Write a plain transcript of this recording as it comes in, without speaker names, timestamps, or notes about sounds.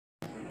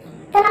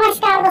तो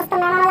नमस्कार दोस्तों,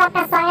 मैं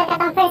आपका स्वागत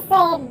करता हूँ फिर से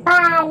एक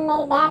बार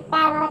मेरी बैक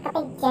पैर वाला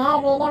कभी जहर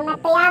वीडियो में।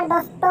 तो यार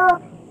दोस्तों,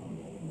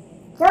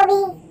 जो भी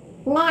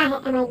नया है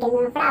हमारे गेम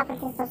में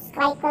फटाफट से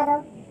सब्सक्राइब कर दो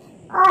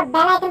और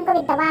बेल आइकन को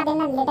भी दबा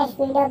देना लेटेस्ट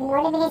वीडियो की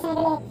नोटिफिकेशन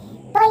के लिए।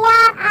 तो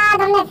यार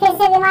आज हमने फिर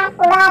से विमान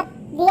उड़ा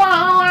दिया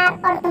है यार,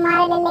 और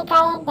तुम्हारे लिए लेकर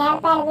आए जहर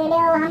पैर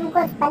वीडियो। हम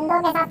कुछ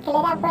बंदों के साथ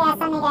खेलेगा, कोई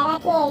ऐसा नहीं कहेगा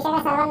कि एशिया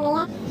का सर्वर नहीं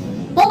है,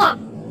 ठीक है?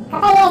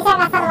 कतई एशिया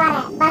का सर्वर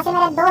है। बाकी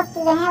मेरे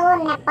दोस्त जो हैं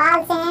वो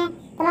नेपाल से हैं,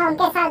 तो मैं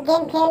उनके साथ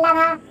गेम खेल रहा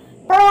था।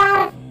 तो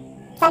यार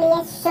चलिए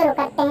शुरू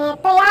करते हैं।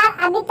 तो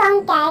यार अभी तो हम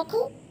क्या है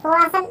कि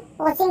थोड़ा सा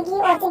कोचिंग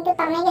की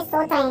करने की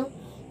सोच रहे हैं,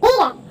 ठीक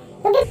है?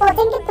 क्योंकि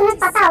कोचिंग की तुम्हें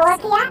पता होगा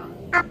कि यार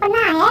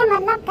अपना है,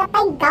 मतलब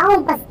कतई गाँव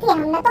बस्ती,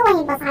 हमने तो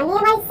वहीं बसानी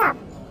है भाई साहब।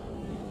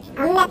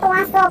 हमने तो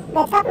वहाँ 100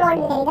 गज का प्लॉट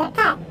भी खरीद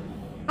रखा है।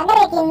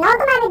 अगर यकीन ना हो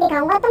तो मैं भी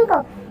दिखाऊंगा तुमको।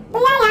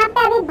 तो यार यहाँ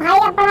पे अभी भाई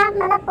अपना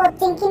मतलब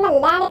कोचिंग की में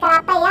लैंड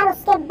कराता है यार,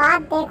 उसके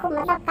बाद देखो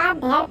मतलब का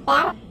ढेर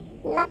पैर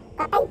मतलब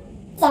कतई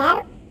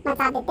जहर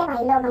मचा देते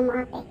भाई लोग हम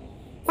वहाँ पे,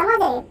 समझ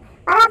रहे हो?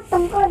 और अब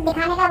तुमको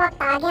दिखाने का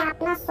वक्त आ गया।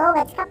 अपना 100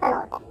 गज का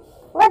प्लॉट है,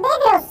 वो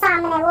देख रहे हो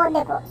सामने, वो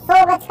देखो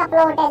 100 गज का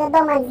प्लॉट है जो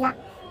 2 मंजिला,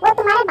 वो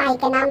तुम्हारे भाई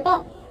के नाम पे।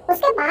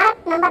 उसके बाहर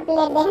नंबर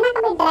प्लेट देखना,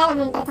 कभी ड्रैगन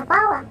हंटर छपा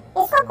हुआ।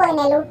 इसको कोई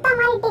नहीं लूटता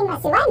हमारी टीम में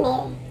सिवाय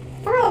मेरे,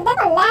 समझ रहे?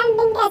 देखो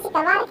लैंडिंग कैसी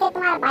करवा रखे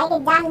तुम्हारे भाई के,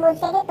 जानबूझ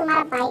के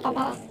तुम्हारा भाई का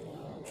घर है,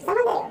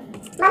 समझ रहे हो?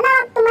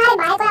 मतलब तुम्हारे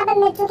भाई को यहाँ पे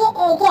मिल चुके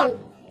AKM,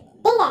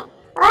 ठीक है?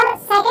 और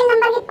सेकंड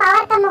नंबर की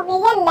पावर कम हो गई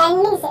है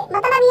लैंडिंग से।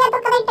 मतलब ये तो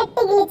कहीं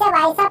टट्टी ग्लिच है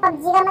भाई साहब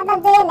PUBG का,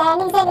 मतलब जो ये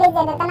लैंडिंग से ग्लिच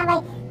दे देता ना भाई,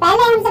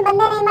 पहले हमसे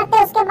बंदे नहीं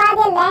मरते, उसके बाद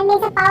ये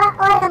लैंडिंग से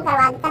पावर और कम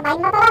करवा देता भाई।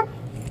 मतलब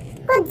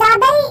कुछ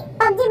ज्यादा ही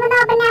PUBG बना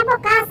अपने आप को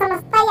कहाँ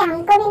समझता है,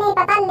 हमको भी नहीं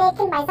पता,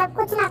 लेकिन भाई साहब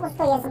कुछ ना कुछ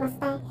तो ये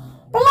समझता है।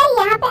 तो यार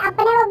यहाँ पे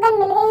अपने को गन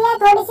मिल गई है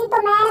थोड़ी सी,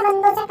 तो मैंने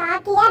बंदों से कहा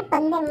कि यार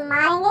बंदे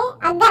मारेंगे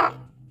अगर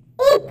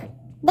if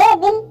they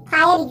will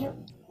fire you,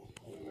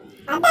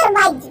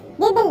 otherwise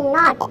we will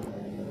not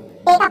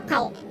take up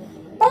fight.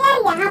 तो यार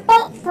यहाँ पे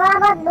थोड़ा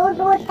बहुत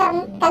लूट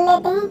कर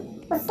लेते हैं,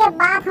 उसके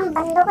बाद हम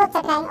बंदों को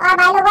चटाएंगे। और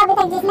भाई लोगों अभी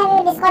तक जिसने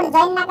भी डिस्कॉर्ड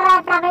ज्वाइन ना करा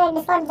है फटाफट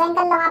डिस्कॉर्ड ज्वाइन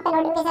कर लो, वहाँ पे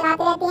नोटिफिकेशन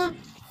आती रहती है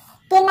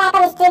कि मैं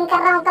कब स्ट्रीम कर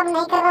रहा हूँ, कब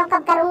नहीं कर रहा हूँ,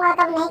 कब करूँगा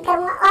कब नहीं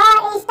करूँगा।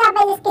 और इंस्टा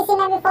पे जिस किसी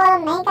ने भी फॉलो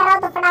नहीं करा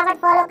तो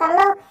फटाफट फॉलो कर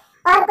लो।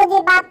 और कुछ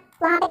भी बात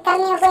वहाँ पे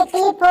करनी हो, कोई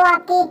क्लिप हो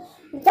आपकी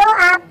जो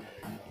आप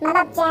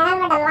मतलब चैनल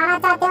में डलवाना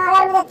चाहते हो,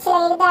 अगर मुझे अच्छी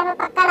लगेगी तो मैं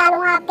पक्का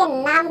डालूंगा आपके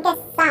नाम के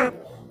साथ,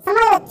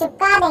 समझ लो?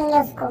 चिपका देंगे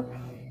उसको।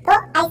 तो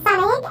ऐसा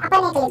नहीं है कि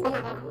अपन एक क्लिप बना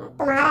कर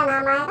तुम्हारा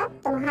नाम आएगा,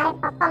 तुम्हारे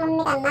पापा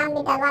मम्मी का नाम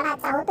भी डलवाना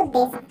चाहो तो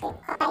दे सकते हो,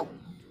 कतई,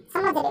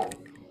 समझ रहे हो?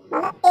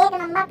 मतलब एक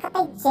नंबर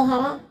कतई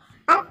जहर है।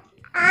 और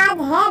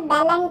आज है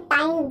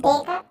वैलेंटाइन डे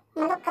का,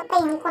 मतलब कतई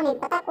हमको नहीं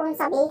पता कौन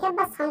सा वीक है,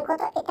 बस हमको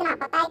तो इतना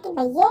पता है कि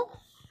भैया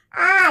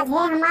आज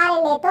है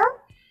हमारे लिए तो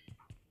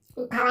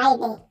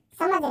फ्राइडे,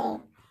 समझ रहे हो?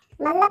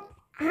 मतलब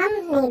हम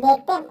नहीं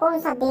देखते कौन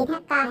सा दिन है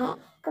क्या है,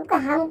 क्योंकि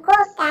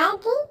हमको क्या है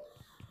कि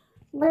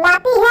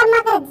बुलाती है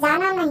मगर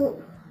जाना नहीं।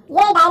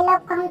 ये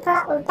डायलॉग को हम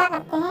थोड़ा उल्टा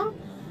करते हैं,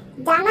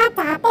 जाना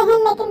चाहते हैं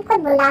लेकिन कोई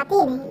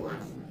बुलाती नहीं यार,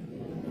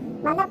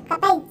 मतलब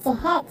कतई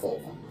जहर चीज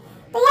है।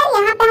 तो यार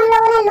यहाँ पे हम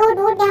लोगों ने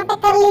लूट यहाँ पे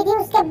कर ली थी,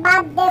 उसके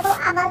बाद देखो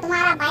अब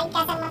तुम्हारा भाई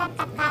कैसे मतलब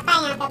टपकाता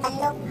है यहाँ पे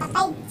बंदों,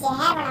 कतई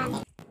जहर बना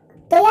दे।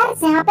 तो यार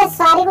यहाँ पे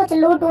सारी कुछ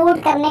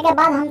लूट करने के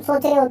बाद हम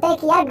सोच रहे होते हैं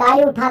कि यार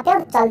गाड़ी उठाते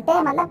और चलते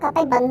हैं, मतलब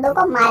कतई बंदों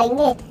को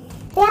मारेंगे।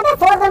 तो यहाँ पे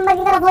 4th नंबर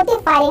की तरफ होती है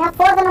फायरिंग,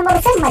 4th नंबर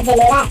उसे मजे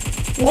ले रहा है,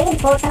 लेकिन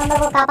 4th नंबर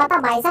को क्या पता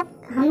भाई साहब,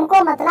 हमको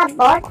मतलब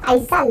बहुत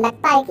ऐसा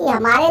लगता है कि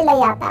हमारे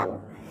लिए आता है वो,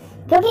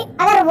 क्योंकि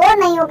अगर वो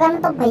नहीं होगा ना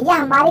तो भैया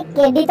हमारी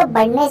केडी तो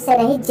बढ़ने से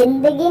रही,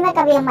 जिंदगी में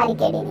कभी हमारी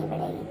केडी नहीं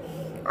बढ़ेगी।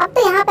 अब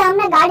तो यहाँ पे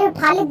हमने गाड़ी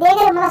उठा ली,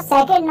 देख रहे मतलब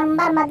 2nd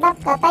नंबर, मतलब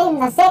कतई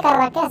नशे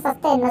कर रखे,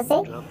 सस्ते नशे,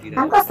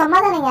 हमको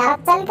समझ नहीं आ रहा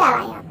चल क्या रहा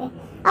है यहाँ पे।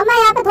 अब मैं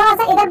यहाँ पे थोड़ा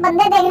सा इधर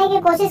बंदे देखने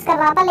की कोशिश कर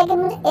रहा था, लेकिन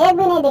मुझे एक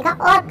भी नहीं दिखा।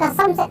 और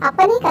कसम से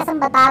अपनी कसम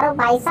बता रहा हूँ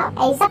भाई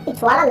साहब, ऐसा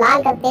पिछवाड़ा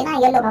लाल करते ना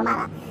ये लोग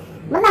हमारा,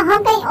 मतलब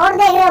हम कहीं और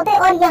देख रहे होते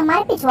और ये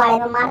हमारे पिछवाड़े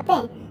में मारते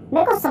हैं,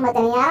 मेरे को समझ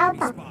नहीं आ रहा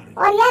होता।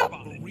 और यार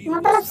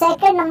मतलब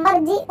 2nd नंबर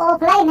जी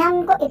ऑफलाइन है,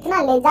 उनको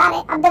इतना ले जा रहे।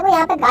 अब देखो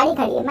यहाँ पे गाड़ी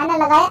खड़ी है, मैंने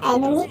लगाया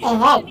एनिमी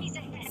अहेड,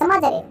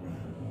 समझ रहे?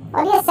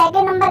 और ये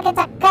 2nd नंबर के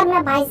चक्कर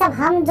में भाई साहब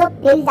हम जो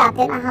पिल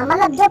जाते ना, हम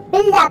मतलब जो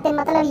पिल जाते,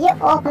 मतलब ये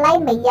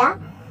ऑफलाइन भैया,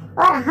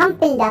 और हम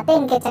पिल जाते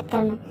इनके चक्कर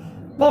में,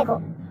 देखो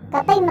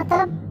कतई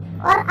मतलब।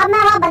 और अब मैं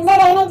वहाँ बंदे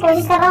देखने की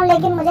कोशिश कर रहा हूँ,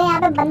 लेकिन मुझे यहाँ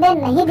पे बंदे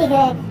नहीं दिख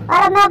रहे।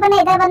 और अब मैं अपने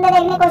इधर बंदे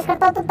देखने की कोशिश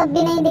करता हूँ तो तब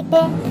भी नहीं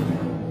दिखते।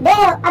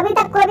 देखो अभी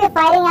तक कोई भी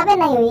फायरिंग यहाँ पे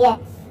नहीं हुई है,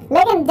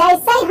 लेकिन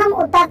जैसे ही हम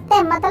उतरते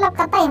हैं मतलब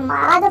कतई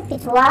हमारा जो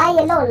पिछवाड़ा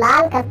ये लोग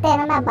लाल करते हैं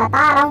ना, मैं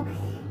बता रहा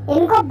हूँ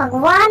इनको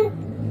भगवान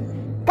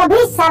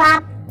कभी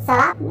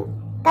शराब में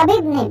कभी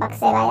नहीं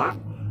बख्शेगा यार,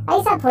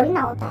 ऐसा थोड़ी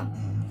ना होता है।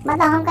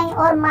 मतलब हम कहीं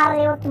और मार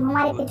रहे हो, तुम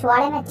हमारे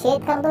पिछवाड़े में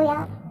छेद कर दो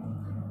यार,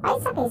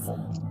 ऐसा कैसे?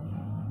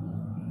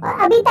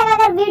 और अभी तक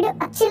अगर वीडियो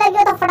अच्छी लगी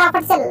हो तो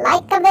फटाफट से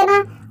लाइक कर देना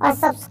और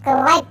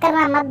सब्सक्राइब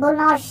करना मत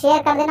भूलना और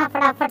शेयर कर देना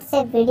फटाफट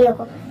से वीडियो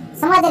को,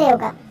 समझ रहे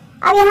होगा?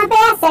 अब यहाँ पे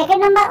यार 2nd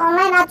नंबर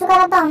ऑनलाइन आ चुका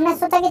था, तो हमने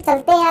सोचा कि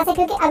चलते हैं यहाँ से,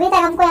 क्योंकि अभी तक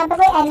हमको यहाँ पे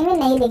कोई एनिमी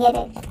नहीं दिखे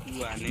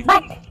थे।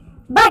 बट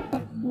बट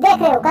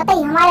देख रहे हो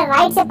कतई हमारे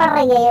राइट से पड़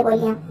रही है ये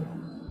गोलियां।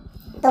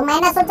 तो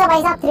मैंने सोचा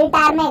भाई साहब 3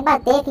 टायर में एक बार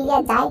देख लिया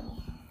जाए।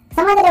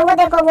 समझ रहे हो, वो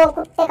देखो वो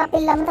कुत्ते का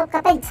पिल्ला मतलब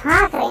कतई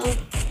झांक रहे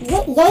हैं।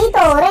 यही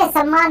तो हो रहे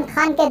सलमान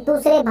खान के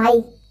दूसरे भाई।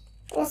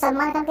 ये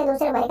सलमान खान के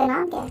दूसरे भाई का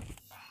नाम क्या है,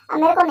 अब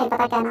मेरे को नहीं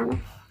पता क्या नाम है।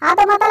 हाँ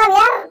तो मतलब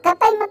यार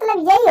कतई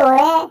मतलब यही हो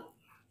रहे हैं,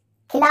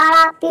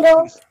 खिलाड़ा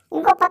पिरो।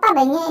 इनको पता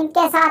नहीं है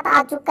इनके साथ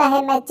आ चुका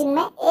है मैचिंग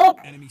में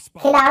एक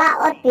खिलाड़ा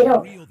और पिरो।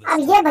 अब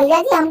ये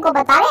भैया जी हमको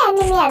बता रहे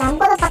एनिमी है,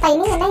 हमको तो पता ही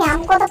नहीं है। नहीं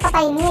हमको तो पता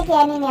ही नहीं है कि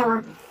एनिमी है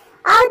वहाँ।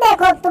 अब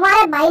देखो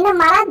तुम्हारे भाई ने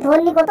मारा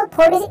धोनी को, तो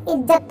थोड़ी सी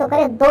इज्जत तो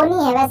करे।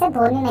 धोनी है वैसे,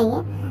 धोनी नहीं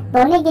है,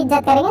 धोनी की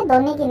इज्जत करेंगे,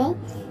 धोनी की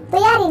नहीं। तो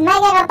यार मैं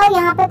क्या करता हूँ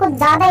यहाँ पे कुछ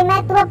ज्यादा ही,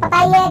 मैं तुम्हें पता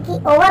ही है कि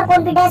ओवर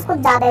कॉन्फिडेंस कुछ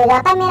ज्यादा हो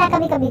जाता है मेरा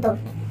कभी कभी। तो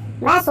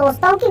मैं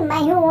सोचता हूँ कि मैं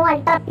ही हूँ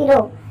अल्ट्रा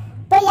पिरो।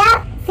 तो यार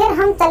फिर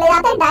हम चले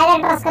जाते हैं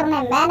डायरेक्ट रश करने।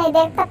 मैं नहीं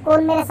देखता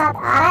कौन मेरे साथ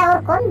आ रहा है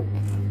और कौन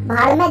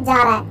भाड़ में जा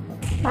रहा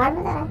है। भाड़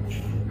में जा रहा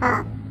है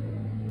हाँ।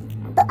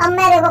 तो अब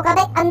मैं देखो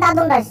कहते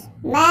अंधाधुंध रश,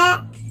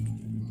 मैं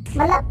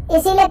मतलब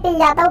इसीलिए पिल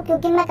जाता हूँ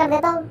क्योंकि मैं कर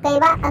देता हूँ कई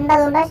बार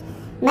अंधाधुंध रश।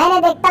 मैं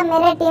नहीं देखता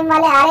मेरे टीम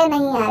वाले आ रहे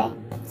नहीं आ रहे,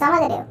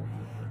 समझ रहे हो।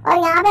 और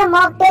यहाँ पे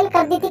मॉक टेल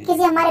कर दी थी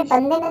किसी हमारे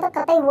बंदे ने, तो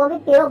कतई वो भी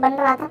पिरो बन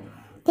रहा था,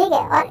 ठीक है।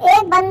 और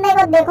एक बंदे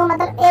को देखो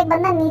मतलब एक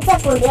बंदा नीचे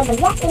कूद गया,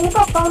 भैया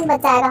इनको कौन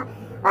बचाएगा।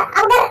 और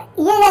अगर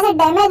ये जैसे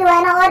डैमेज हुआ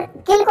है ना और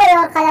किल को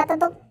और खा जाता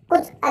तो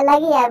कुछ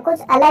अलग ही है, कुछ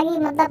अलग ही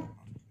मतलब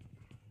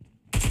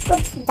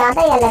कुछ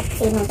ज्यादा ही अलग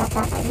सीन हो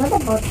सकता था। मुझे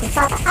बहुत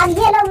गुस्सा आता। अब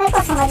ये लोग मेरे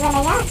को समझ में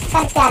नहीं आ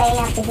कर क्या रहे हैं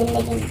यहाँ पे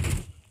जिंदगी में,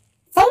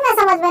 सही में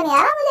समझ में नहीं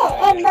आ रहा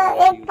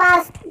मुझे। एक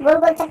पास गोल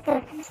गोल चक्कर।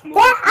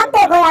 तो अब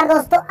देखो यार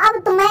दोस्तों, अब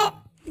तुम्हें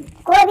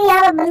कोई भी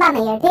यहाँ पे बंदा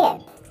नहीं है, ठीक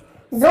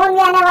है। जोन भी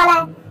आने वाला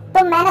है,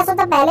 तो मैंने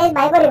सोचा पहले इस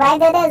भाई को रिवाइव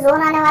देते हैं,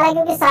 जोन आने वाला है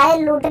क्योंकि सारे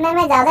लूटने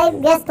में ज्यादा ही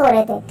व्यस्त हो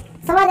रहे थे,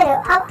 समझ रहे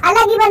हो। अब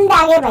अलग ही बंदे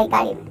आ गए भाई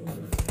गाड़ी में,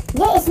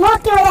 ये स्मोक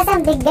की वजह से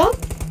हम दिख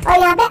गए और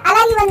यहाँ पे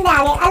अलग ही बंदे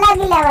आ गए,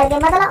 अलग ही लेवल के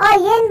मतलब। और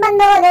ये इन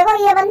बंदों को देखो,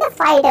 ये बंदे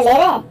फाइट ले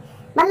रहे हैं,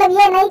 मतलब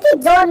ये नहीं कि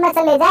जोन में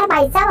चले जाए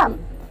भाई साहब,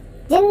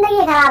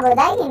 जिंदगी खराब हो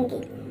जाएगी इनकी।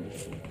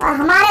 और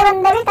हमारे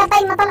बंदे भी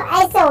कतई मतलब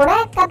ऐसे हो रहे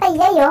हैं कतई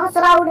यही हो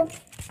सुराउड,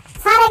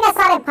 सारे के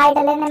सारे फाइट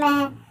लेने में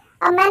है।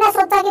 अब मैंने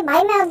सोचा कि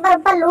भाई मैं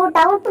ऊपर लूट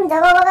आऊं, तुम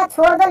जगह वगह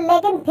छोड़ दो,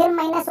 लेकिन फिर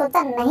मैंने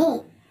सोचा नहीं,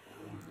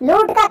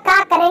 लूट का क्या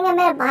करेंगे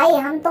मेरे भाई,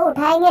 हम तो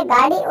उठाएंगे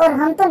गाड़ी और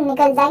हम तो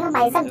निकल जाएंगे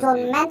भाई साहब जोन।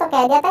 मैं तो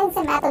कह दिया था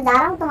इनसे मैं तो जा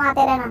रहा हूँ, तुम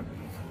आते रहना।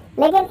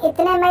 लेकिन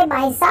इतने में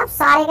भाई साहब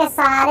सारे के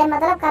सारे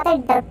मतलब कहते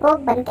डरपोक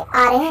बन के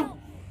आ रहे हैं।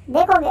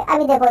 देखोगे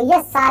अभी देखो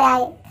ये सारे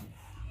आए।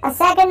 और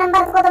सेकंड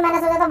नंबर को तो मैंने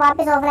सोचा था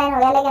वापस ऑफलाइन हो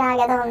गया, लेकिन आ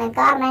गया था हमने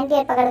कार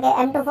 98 पकड़ के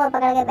M24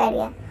 पकड़ के बैठ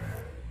गया।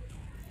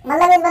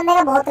 मतलब इस बंदे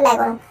का बहुत लैग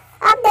हो रहा।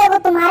 अब देखो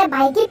तुम्हारे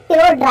भाई की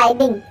पिरो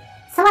ड्राइविंग,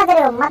 समझ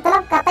रहे हो,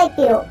 मतलब कतई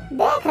पिरो,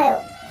 देख रहे हो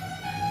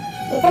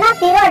इतना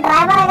पिरो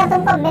ड्राइवर अगर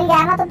तुमको मिल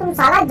गया ना तो तुम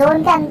सारा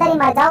जोन के अंदर ही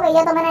मर जाओगे।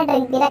 ये तो मैंने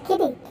ड्रिंक भी रखी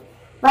थी,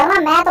 वरना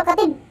मैं तो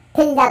कतई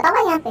ठिल जाता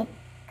भाई यहाँ पे,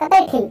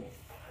 कतई ठिल।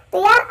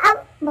 तो यार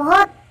अब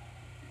बहुत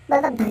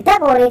मतलब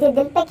धक हो रही थी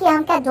दिल पे कि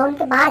हम क्या जोन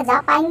के बाहर जा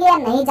पाएंगे या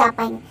नहीं जा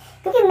पाएंगे,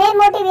 क्योंकि मेन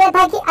मोटिव ये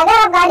था कि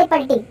अगर अब गाड़ी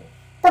पलटी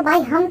तो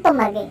भाई हम तो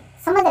मर गए,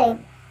 समझ रहे हो।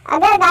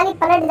 अगर गाड़ी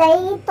पलट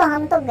जाएगी तो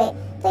हम तो गए।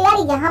 तो यार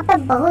यहाँ पे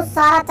बहुत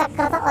सारा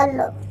चक्कर था और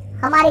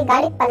हमारी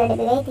गाड़ी पलट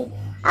भी गई थी।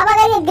 अब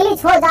अगर ये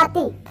ग्लिच हो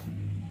जाती,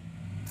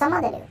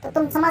 समझ रहे हो, तो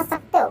तुम समझ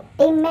सकते हो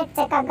टीममेट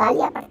से का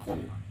गालियां पड़ती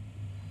हैं,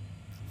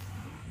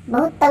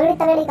 बहुत तगड़ी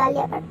तगड़ी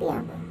गालियां पड़ती हैं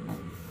यहाँ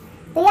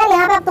पे। तो यार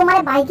यहाँ पे अब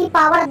तुम्हारे भाई की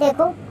पावर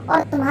देखो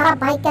और तुम्हारा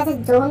भाई कैसे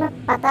जोन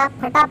में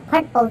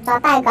फटाफट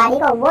पहुंचाता है गाड़ी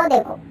को, वो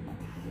देखो,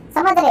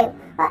 समझ रहे हो।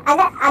 और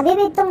अगर अभी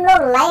भी तुम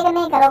लोग लाइक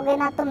नहीं करोगे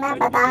ना तो मैं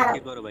बता रहा हूँ,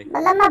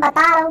 मतलब मैं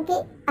बता रहा हूँ कि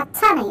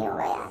अच्छा नहीं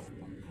होगा यार,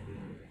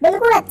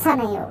 बिल्कुल अच्छा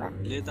नहीं होगा।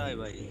 लेता है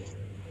भाई,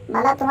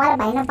 मतलब तुम्हारे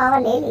भाई ने पावर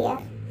ले लिया,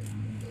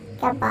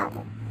 क्या बात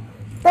है।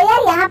 तो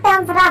यार यहाँ पे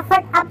हम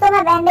फटाफट, अब तो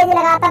मैं बैंडेज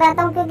लगाता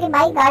रहता हूँ क्योंकि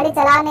भाई गाड़ी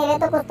चला नहीं रहे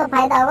तो कुछ तो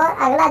फायदा होगा।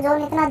 अगला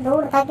जोन इतना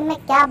दूर था कि मैं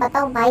क्या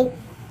बताऊँ भाई,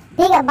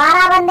 ठीक है।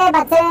 12 बंदे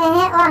बच रहे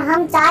हैं और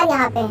हम 4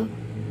 यहाँ पे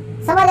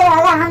हैं, समझ रहे हो।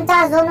 अगर हम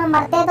 4 जोन में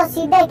मरते हैं तो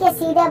सीधे के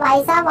सीधे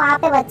भाई साहब वहाँ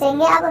पे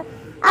बचेंगे।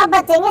 अब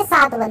बचेंगे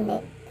 7 बंदे,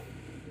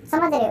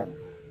 समझ रहे हो।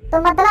 तो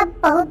मतलब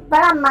बहुत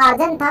बड़ा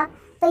मार्जिन था।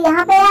 तो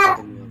यहाँ पे यार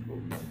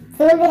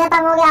फ्यूल भी खत्म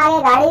हो गया,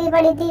 आगे गाड़ी भी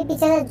पड़ी थी,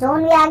 पीछे से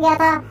जोन भी आ गया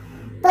था,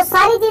 तो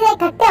सारी चीजें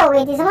इकट्ठे हो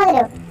गई थी, समझ रहे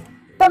हो।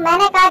 तो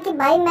मैंने कहा कि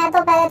भाई मैं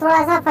तो पहले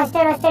थोड़ा सा फर्स्ट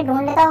एड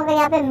ढूंढ लेता हूँ अगर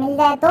यहाँ पे मिल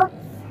जाए तो,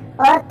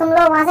 और तुम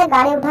लोग वहाँ से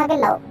गाड़ी उठा के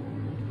लाओ।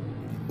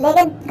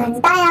 लेकिन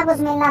घंटा यहाँ कुछ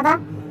मिलना था,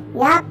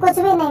 यहाँ कुछ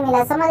भी नहीं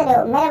मिला, समझ रहे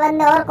हो। मेरे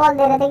बंदे और कॉल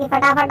दे रहे थे कि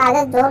फटाफट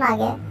आजा जोन आ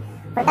गया,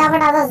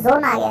 फटाफट आजा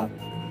जोन आ गया।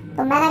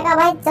 तो मैंने कहा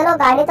भाई चलो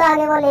गाड़ी तो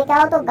आगे वो लेके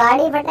आओ। तो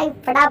गाड़ी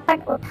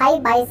फटाफट उठाई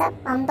भाई साहब,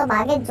 हम तो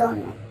भागे जोन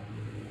में,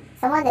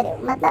 समझ रहे हो।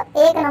 मतलब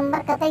एक नंबर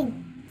कतई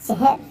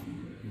शहर,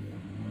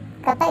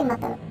 कतई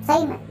मतलब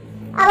सही में।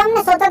 अब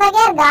हमने सोचा था कि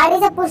यार गाड़ी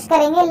से पुश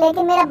करेंगे,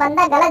 लेकिन मेरा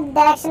बंदा गलत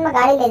डायरेक्शन में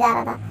गाड़ी ले जा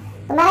रहा था।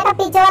 तो मैंने कहा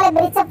पीछे वाले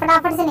ब्रिज से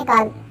फटाफट से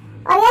निकाल।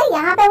 और यार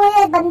यहाँ पे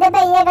मुझे बंदे पे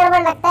ये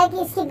गड़बड़ लगता है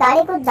कि इसकी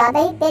गाड़ी कुछ ज्यादा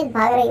ही तेज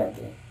भाग रही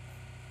होती है।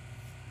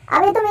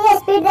 अभी तुम ये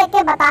स्पीड देख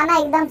के बताना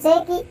एकदम से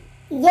कि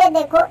ये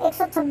देखो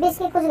 126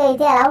 की कुछ गई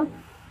थी अराउंड,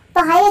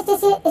 तो हाईएस्ट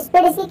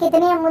स्पीड इसकी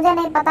कितनी है मुझे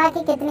नहीं पता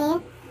कि कितनी है,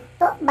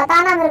 तो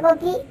बताना मेरे को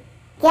कि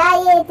क्या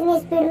ये इतनी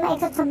स्पीड में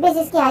 126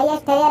 इसकी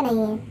हाईएस्ट है या नहीं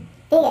है।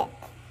 ठीक है,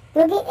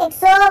 क्योंकि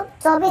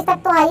 124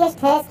 तक तो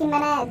हाईएस्ट है इसकी,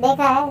 मैंने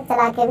देखा है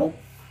चला के भी,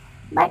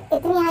 बट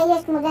इतनी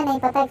हाईएस्ट मुझे नहीं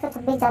पता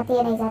 126 जाती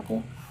है नहीं जाती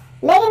है।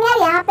 लेकिन यार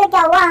यहाँ पे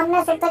क्या हुआ,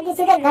 हमने सोचा कि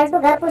सीधे घर टू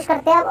घर पुश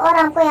करते हैं, और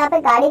हमको यहाँ पे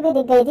गाड़ी भी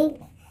दिख गई थी,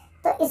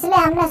 तो इसलिए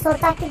हमने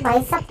सोचा कि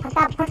भाई साहब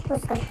फटाफट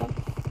पुश करते हैं।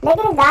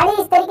 लेकिन गाड़ी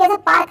इस तरीके से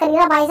पार करी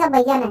ना भाई साहब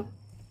भैया ने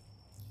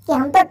कि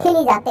हम तो ठिल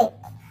ही जाते।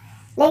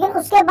 लेकिन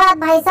उसके बाद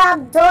भाई साहब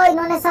जो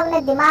इन्होंने सबने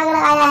दिमाग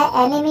लगाया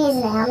है एनिमीज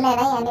ने, हमने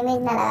नहीं,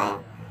 एनिमीज ने लगाया।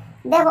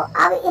 देखो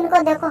अब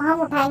इनको देखो,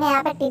 हम उठाएंगे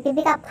यहाँ पे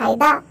टीपीपी का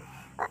फायदा,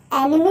 और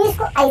एनिमीज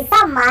को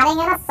ऐसा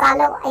मारेंगे ना,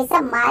 सालों को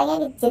ऐसा मारेंगे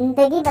कि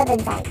जिंदगी बदल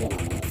जाएगी।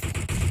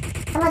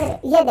 समझ रहे,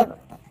 ये देखो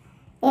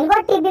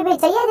इनको टीपीपी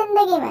चाहिए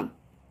जिंदगी में।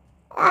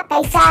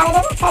 कैसे आ रहे,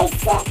 देखो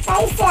कैसे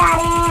कैसे आ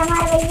रहे हैं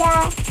हमारे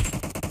भैया।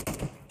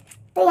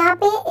 तो यहाँ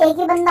पे एक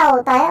ही बंदा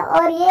होता है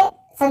और ये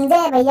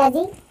संजय भैया जी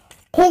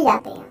हिल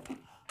जाते हैं यहाँ पे।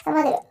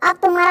 समझ रहे, अब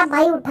तुम्हारा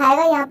भाई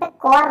उठाएगा यहाँ पे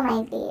कोर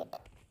 98।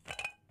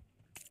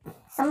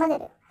 समझ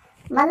रहे,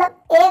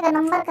 मतलब एक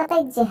नंबर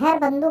का जहर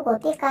बंदूक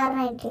होती है कार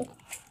 98।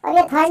 और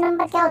ये थर्ड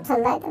नंबर क्या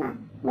उछल रहा है इतना,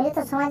 मुझे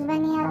तो समझ में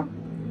नहीं आ रहा।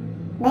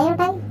 नहीं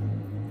उठाई,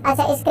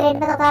 अच्छा इस क्रेट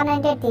में तो कार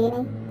 98 थी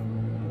नहीं,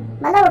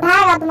 मतलब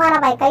उठाएगा तुम्हारा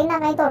भाई कहीं ना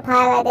कहीं तो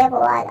उठाएगा। देखो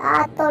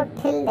आज तो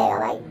ठिल देगा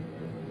भाई,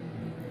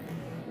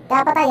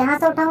 क्या पता यहाँ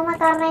से उठाऊंगा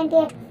कार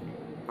 98।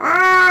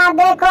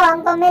 देखो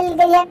हमको मिल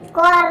गई है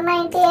कार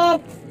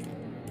 98।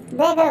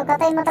 देख रहे हो,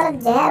 कतई मतलब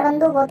जहर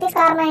बंदूक होती है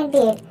कार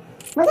 98।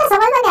 मुझे समझ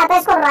में नहीं आता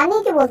इसको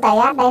रानी क्यों बोलता है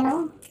यार डायनो,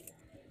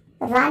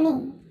 रानी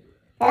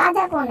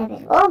राजा कौन है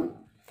फिर, ओम,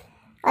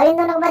 और इन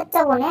दोनों का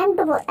बच्चा कौन है,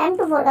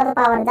 M24 का तो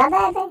पावर ज्यादा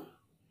है, तो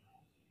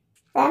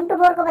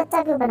M24 को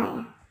बच्चा क्यों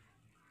बनाया,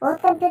 बहुत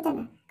कंफ्यूजन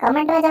है।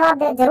 कमेंट में जवाब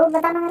जरूर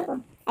बताना मेरे को,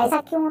 ऐसा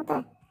क्यों होता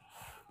है।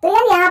 तो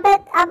यार यहाँ पे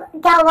अब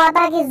क्या हुआ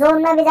था कि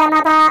जोन में भी जाना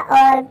था,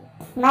 और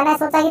मैंने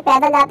सोचा कि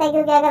पैदल जाते हैं,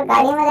 क्योंकि अगर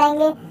गाड़ी में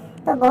जाएंगे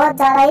तो बहुत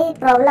ज़्यादा ही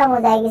प्रॉब्लम हो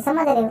जाएगी,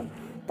 समझ रहे हो।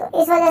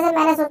 तो इस वजह से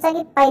मैंने सोचा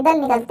कि पैदल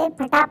निकलते,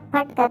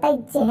 फटाफट करता है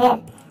जहर,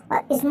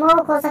 और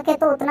स्मोक हो सके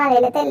तो उतना ले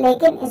लेते,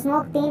 लेकिन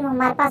स्मोक 3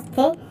 हमारे पास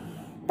थे,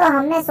 तो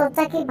हमने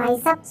सोचा कि भाई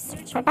साहब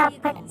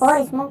फटाफट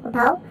और स्मोक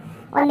उठाओ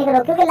और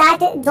निकलो, क्योंकि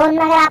लास्ट जोन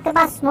में अगर आपके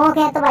पास स्मोक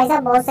है तो भाई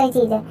साहब बहुत सही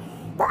चीज़ है।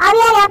 तो अब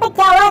यार यहाँ पे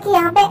क्या हुआ कि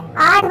यहाँ पे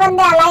 8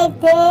 बंदे अलाइव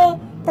थे,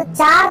 तो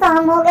 4 तो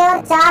हम हो गए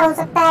और 4 हो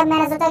सकता है,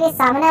 मैंने सोचा कि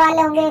सामने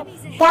वाले होंगे,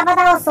 क्या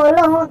पता वो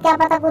सोलो हो, क्या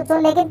पता कुछ हो,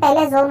 लेकिन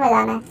पहले जोन में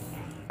जाना है।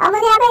 अब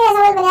मुझे यहाँ पे ये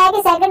समझ में आया कि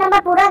सेकंड नंबर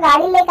पूरा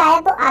गाड़ी लेके आया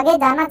तो आगे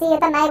जाना चाहिए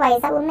था, नहीं भाई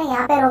साहब उनने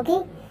यहाँ पे रोकी,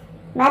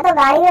 मैं तो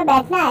गाड़ी में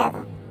बैठने आया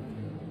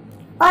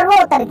था और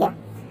वो उतर गया।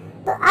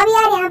 तो अब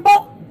यार यहाँ पे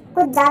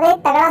कुछ ज्यादा ही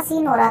तगड़ा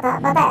सीन हो रहा था,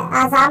 पता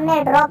है, सामने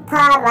ड्रॉप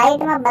था,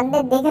 राइट में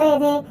बंदे दिख रहे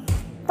थे,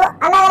 तो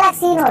अलग अलग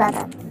सीन हो रहा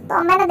था।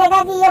 तो मैंने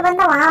देखा कि ये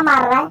बंदा वहां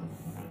मार रहा है,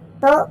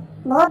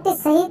 तो बहुत ही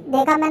सही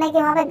देखा मैंने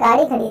कि वहां पे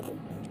गाड़ी खड़ी थी,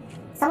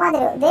 समझ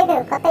रहे हो, देख रहे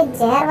हो कतई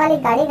जहर वाली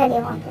गाड़ी खड़ी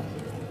है वहां पे।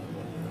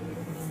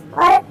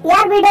 और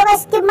यार वीडियो को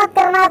स्किप मत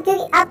करना,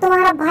 क्योंकि अब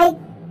तुम्हारा भाई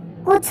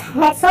कुछ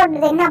हेडशॉट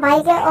देखना भाई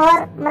के,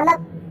 और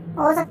मतलब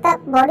हो सकता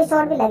है बॉडी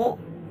शॉट भी लगे,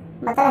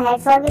 मतलब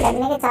हेडशॉट भी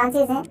लगने के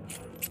चांसेस हैं,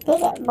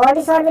 ठीक है,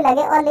 बॉडी शॉट भी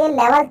लगे। और ये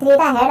लेवल 3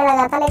 था, हेड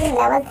लगा था लेकिन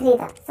लेवल 3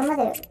 था, समझ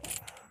रहे हो।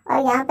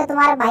 और यहाँ पे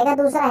तुम्हारे भाई का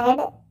दूसरा हेड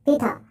भी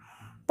था,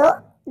 तो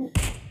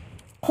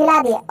खिला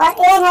दिया। और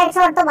एक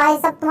हेडशॉट तो भाई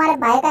सब तुम्हारे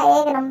भाई का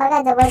एक नंबर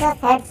का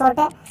जबरदस्त हेडशॉट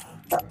है,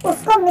 तो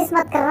उसको मिस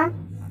मत करना,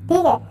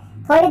 ठीक है।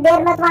 थोड़ी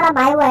देर में तुम्हारा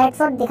भाई वो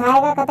हेडशॉट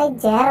दिखाएगा, कतई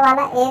जहर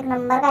वाला एक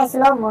नंबर का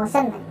स्लो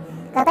मोशन में,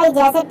 कतई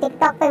जैसे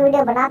टिकटॉक पे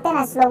वीडियो बनाते हैं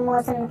ना स्लो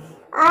मोशन में,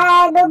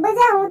 डूब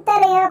जाऊं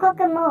तेरे आंखों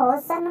के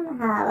मोशन में,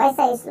 हाँ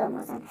वैसा ही स्लो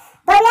मोशन।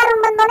 तो यार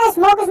उन बंदों ने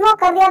स्मोक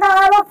कर दिया था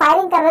और वो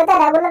फायरिंग कर रहे थे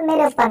रेगुलर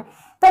मेरे ऊपर,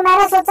 तो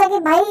मैंने सोचा कि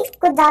भाई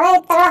कुछ ज्यादा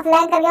एक तरह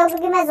फ्लैंक कर गया,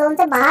 क्योंकि मैं जोन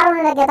से बाहर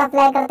होने लग गया था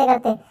फ्लैंक करते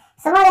करते,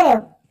 समझ रहे हो।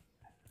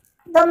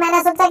 तो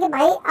मैंने सोचा कि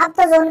भाई अब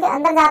तो जोन के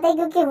अंदर जाते हैं,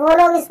 क्योंकि वो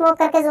लोग स्मोक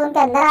करके जोन के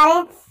अंदर आ रहे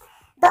हैं,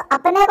 तो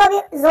अपने को भी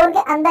जोन के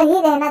अंदर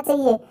ही रहना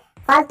चाहिए,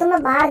 फालतू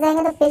में बाहर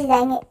जाएंगे तो पिल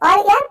जाएंगे। और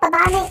यार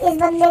पता नहीं इस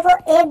बंदे को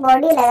एक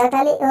बॉडी लगा,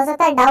 खाली हो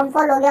सकता है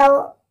डाउनफॉल हो गया वो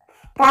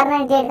कार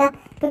 98 का,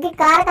 क्योंकि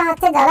कार का हाथ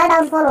से ज्यादा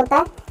डाउनफॉल होता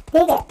है,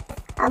 ठीक है।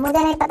 अब मुझे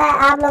नहीं पता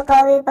है, आप लोग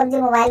का भी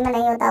पबजी मोबाइल में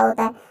नहीं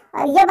होता है।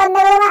 और ये बंदे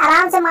को मैं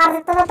आराम से मार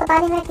सकता था, पता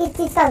नहीं मैं किस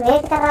चीज का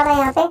वेट कर रहा था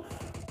यहाँ पे,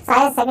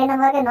 शायद सेकंड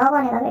नंबर के नॉक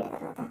होने का वेट कर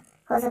रहा था,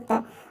 हो सकता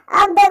है।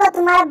 अब देखो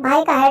तुम्हारे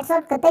भाई का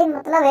हेडशॉट कतई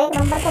मतलब एक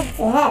नंबर का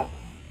जहर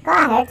का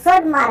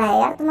हेडशॉट मारा है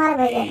यार तुम्हारे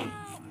भैया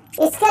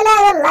ने। इसके लिए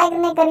अगर लाइक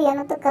नहीं करी है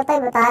ना तो कतई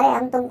बता रहे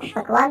हम तुमको,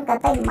 भगवान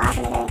कतई माफ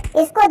नहीं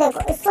करें। इसको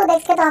देखो, इसको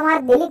देख के तो हमारा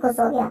दिल ही खुश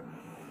हो गया,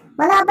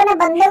 मतलब अपने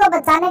बंदे को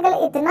बचाने के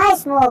लिए इतना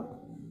स्मोक,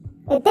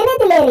 इतनी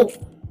दिलेरी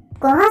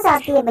कहाँ से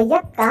आती है भैया,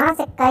 कहाँ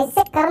से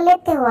कैसे कर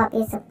लेते हो आप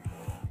ये सब।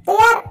 तो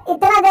यार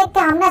इतना देख के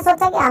हमने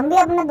सोचा कि हम भी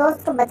अपने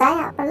दोस्त को बचाएं,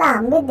 मतलब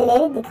हम भी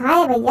दिलेरी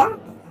दिखाएं भैया,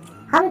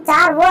 हम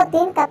 4 वो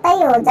 3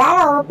 कतई हो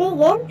जाएगा ओपी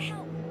गेम।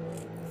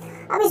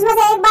 अब इसमें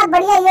से एक बात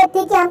बढ़िया ये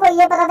थी कि हमको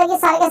ये पता था कि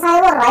सारे के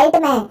सारे वो राइट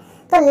में है,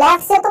 तो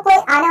लेफ्ट से तो कोई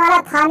आने वाला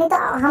था नहीं, तो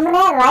हमने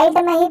राइट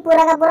में ही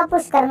पूरा का पूरा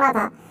पुश करना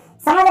था,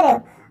 समझ रहे हो।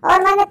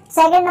 और मैंने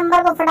सेकंड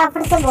नंबर को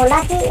फटाफट से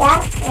बोला कि यार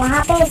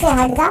वहाँ पे इसे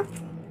हट जा,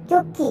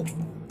 क्योंकि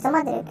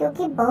समझ रहे,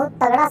 क्योंकि बहुत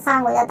तगड़ा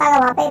सांग हो जाता अगर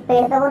वहाँ पे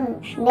पेड़ पे वो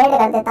नेड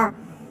कर देता।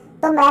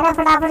 तो मैंने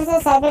फटाफट से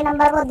सेकंड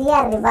नंबर को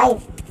दिया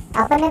रिवाइव।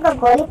 अपने को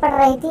गोली पड़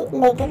रही थी,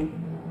 लेकिन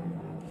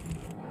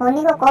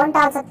होनी को कौन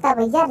टाल सकता है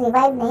भैया,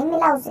 रिवाइव नहीं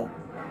मिला उसे।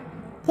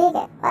 ठीक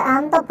है, और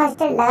हम तो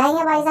फर्स्ट एड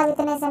लगाएंगे भाई साहब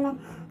इतने से में,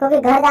 क्योंकि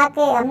घर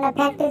जाके हमने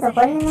फैक्ट्री तो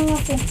खोलनी नहीं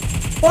है थी।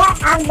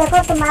 यार आप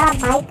देखो तुम्हारा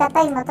भाई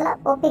कतई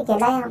मतलब ओपी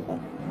खेला है यहाँ पे।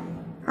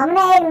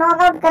 हमने एक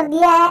नॉकआउट कर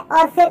दिया है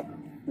और फिर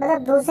मतलब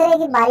दूसरे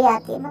की बारी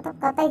आती है, मतलब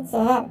कतई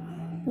जहर।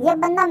 ये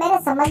बंदा मेरे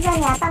समझ में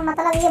नहीं आता,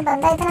 मतलब ये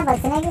बंदा इतना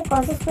बचने की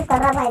कोशिश क्यों कर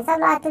रहा भाई साहब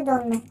लास्ट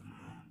जोन में।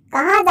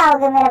 कहाँ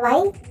जाओगे मेरे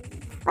भाई।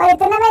 और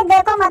इतने में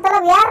देखो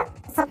मतलब यार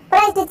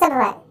सरप्राइज चल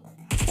रहा है,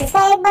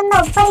 इसका एक बंदा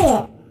ऊपर ही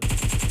है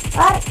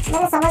और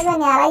मेरे समझ में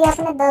नहीं आ रहा। ये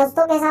अपने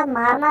दोस्तों के साथ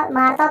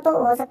मारता तो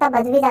हो सकता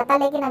बच भी जाता,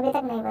 लेकिन अभी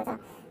तक नहीं बचा।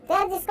 तो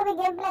यार जिसको भी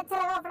गेम प्ले अच्छा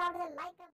लगा फटाफट से लाइक